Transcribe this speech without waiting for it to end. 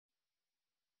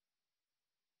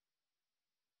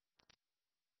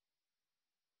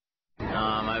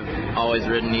always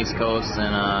ridden East Coast,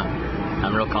 and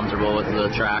I'm real comfortable with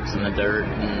the tracks and the dirt,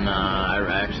 and I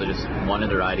actually just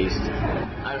wanted to ride East.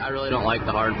 I really don't like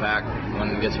the hard pack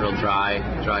when it gets real dry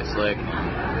slick.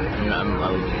 And I'm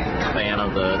a fan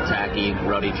of the tacky,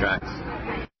 ruddy tracks.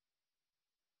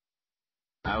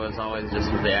 I was always just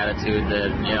with the attitude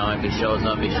that, if he shows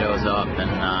up,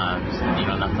 and,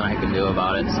 nothing I can do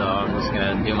about it. So I'm just going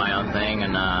to do my own thing,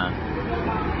 and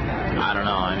I don't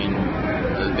know. I mean,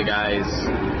 the guy's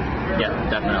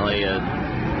definitely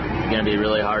going to be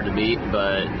really hard to beat,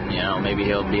 but, maybe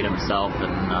he'll beat himself,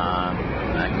 and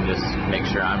I can just make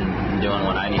sure I'm doing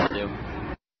what I need to do.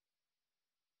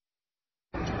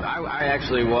 I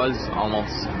actually was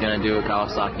almost going to do a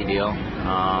Kawasaki deal.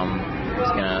 I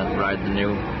was going to ride the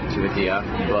new 250F,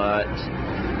 but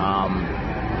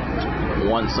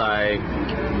once I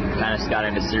kind of got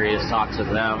into serious talks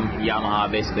with them, Yamaha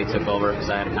basically took over because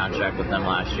I had a contract with them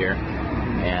last year,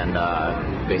 and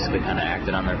basically kind of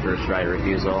acted on their first right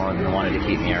refusal and wanted to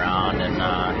keep me around. And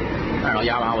I don't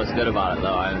know, Yamaha was good about it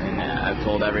though. I mean, I've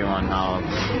told everyone how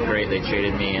great they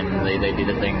treated me, and they did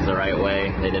the things the right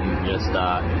way. They didn't just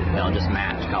just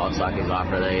match Kawasaki's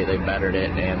offer. They bettered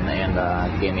it and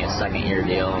gave me a second-year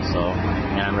deal. So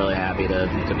I'm really happy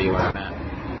to be where I'm at.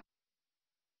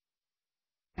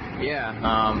 Yeah,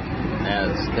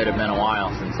 it had been a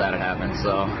while since that had happened,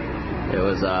 so it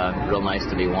was real nice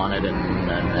to be wanted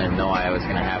and know I was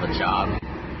going to have a job.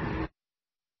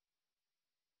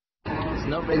 It's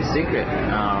no big secret.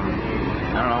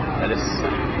 I don't know.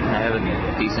 I have a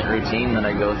decent routine that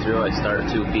I go through. I start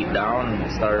 2 feet down,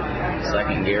 start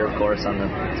second gear, of course, on the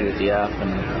 250F,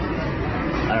 and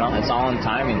I don't know. It's all in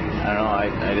timing. I don't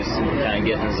know. I just kind of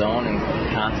get in the zone and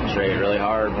concentrate really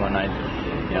hard when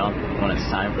when it's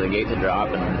time for the gate to drop,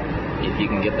 and if you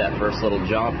can get that first little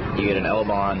jump, you get an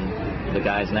elbow on the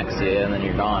guys next to you, and then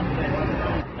you're gone.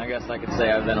 I guess I could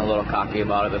say I've been a little cocky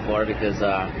about it before, because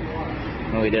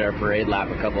when we did our parade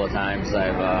lap a couple of times,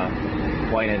 I've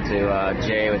pointed to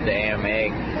Jay with the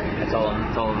AMA. I told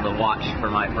him to watch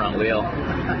for my front wheel.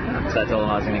 So I told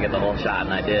him I was going to get the whole shot,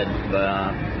 and I did. But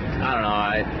I don't know.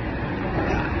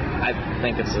 I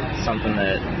think it's something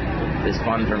that is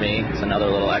fun for me. It's another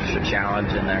little extra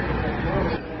challenge in there.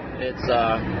 It's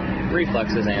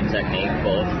reflexes and technique,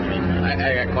 both. I mean,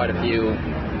 I got quite a few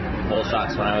whole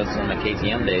shots when I was in the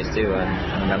KTM days, too.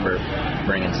 I remember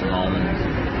bringing some home. And,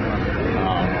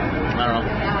 I don't know.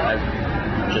 I've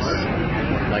just,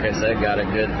 like I said, got a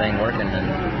good thing working, and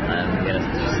I'm going to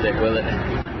stick with it.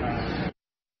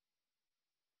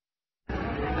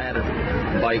 I had a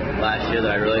bike last year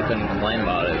that I really couldn't complain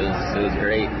about. It was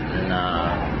great, and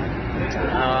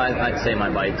I'd say my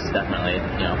bike's definitely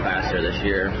faster this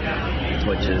year,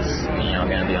 which is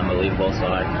going to be unbelievable. So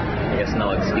I guess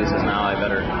no excuses now. I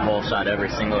better whole shot every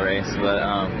single race, but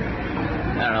I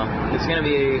don't know. It's going to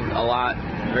be a lot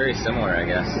very similar, I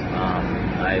guess.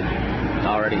 I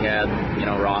already had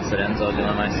Ross at Enzo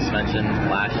doing my suspension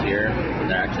last year.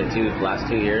 They're actually last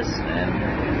 2 years, and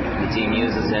the team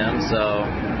uses him, so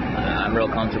I'm real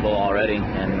comfortable already,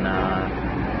 and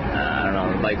I don't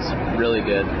know, the bike's really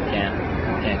good.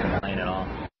 Can't complain at all.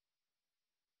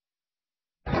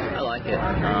 I like it.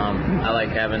 I like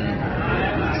having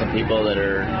some people that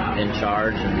are in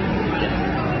charge and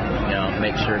can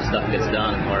make sure stuff gets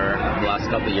done. Where the last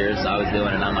couple of years I was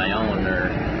doing it on my own, or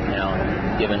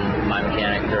giving my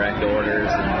mechanic direct orders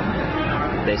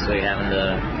and basically having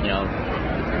to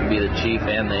be the chief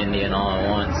and the Indian all at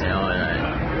once. And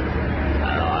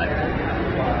I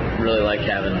really like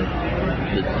having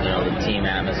the team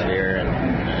atmosphere and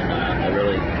a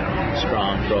really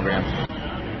strong program.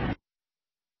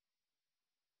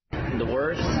 The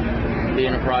worst,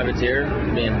 being a privateer,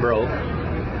 being broke,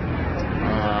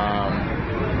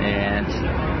 and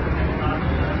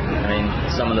I mean,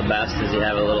 some of the best is you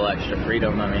have a little extra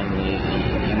freedom. I mean,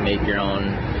 you make your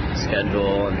own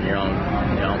schedule and your own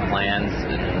plans,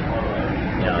 and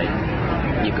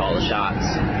you call the shots.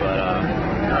 But I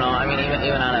don't know. I mean,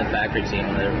 even on a factory team,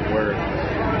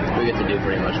 we get to do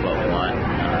pretty much what we want.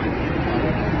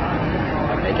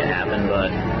 Make it happen, but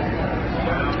I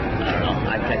don't know.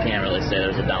 I can't really say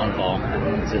there's a downfall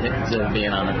to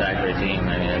being on the factory team.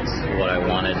 I mean, it's what I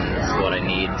wanted. It's what I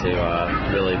need to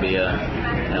really be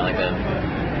like a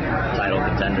title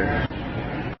contender.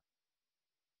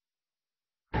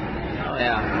 Oh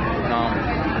yeah.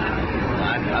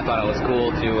 I thought it was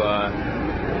cool to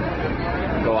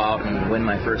go out and win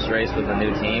my first race with a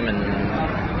new team, and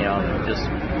just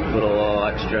put a little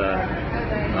extra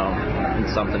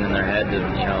something in their head to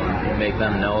make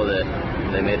them know that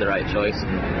they made the right choice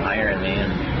in hiring me.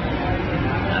 And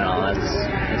I don't know,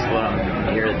 that's what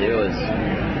I'm here to do, is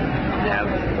have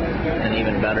an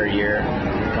even better better year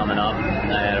coming up.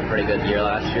 I had a pretty good year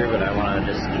last year, but I want to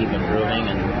just keep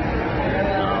improving, and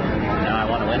I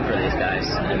want to win for these guys,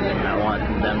 and I want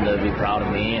them to be proud of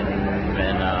me, and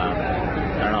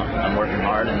I don't know, I'm working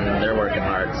hard and they're working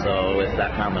hard, so with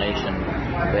that combination,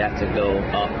 we have to go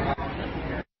up.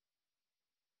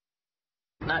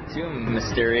 Not too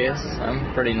mysterious. I'm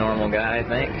a pretty normal guy, I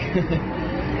think.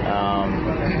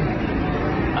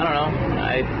 I don't know.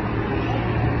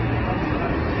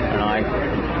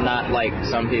 I'm not like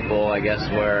some people, I guess,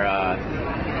 where I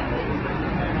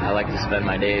like to spend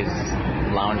my days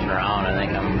lounging around. I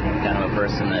think I'm kind of a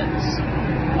person that's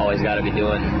always got to be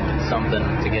doing something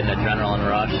to get an adrenaline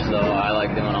rush, so I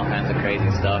like doing all kinds of crazy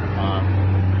stuff.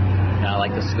 I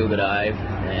like to scuba dive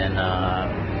and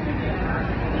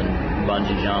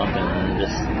bungee jump and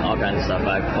just all kinds of stuff.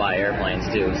 I fly airplanes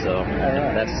too, so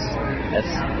that's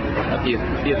a few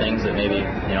things that maybe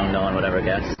no one would ever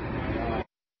guess.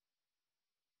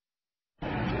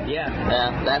 Yeah,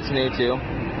 that's new too.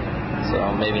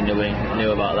 So maybe nobody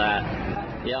knew about that.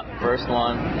 Yep, first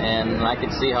one, and I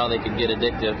could see how they could get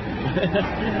addictive.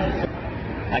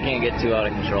 I can't get too out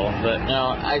of control, but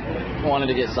I wanted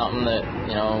to get something that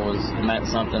meant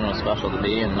something, was special to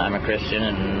me, and I'm a Christian,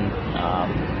 and I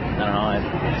don't know, I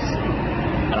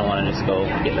don't want to just go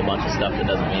get a bunch of stuff that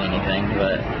doesn't mean anything,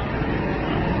 but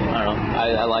I don't know,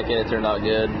 I like it. It turned out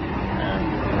good.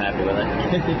 I'm happy with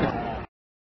it.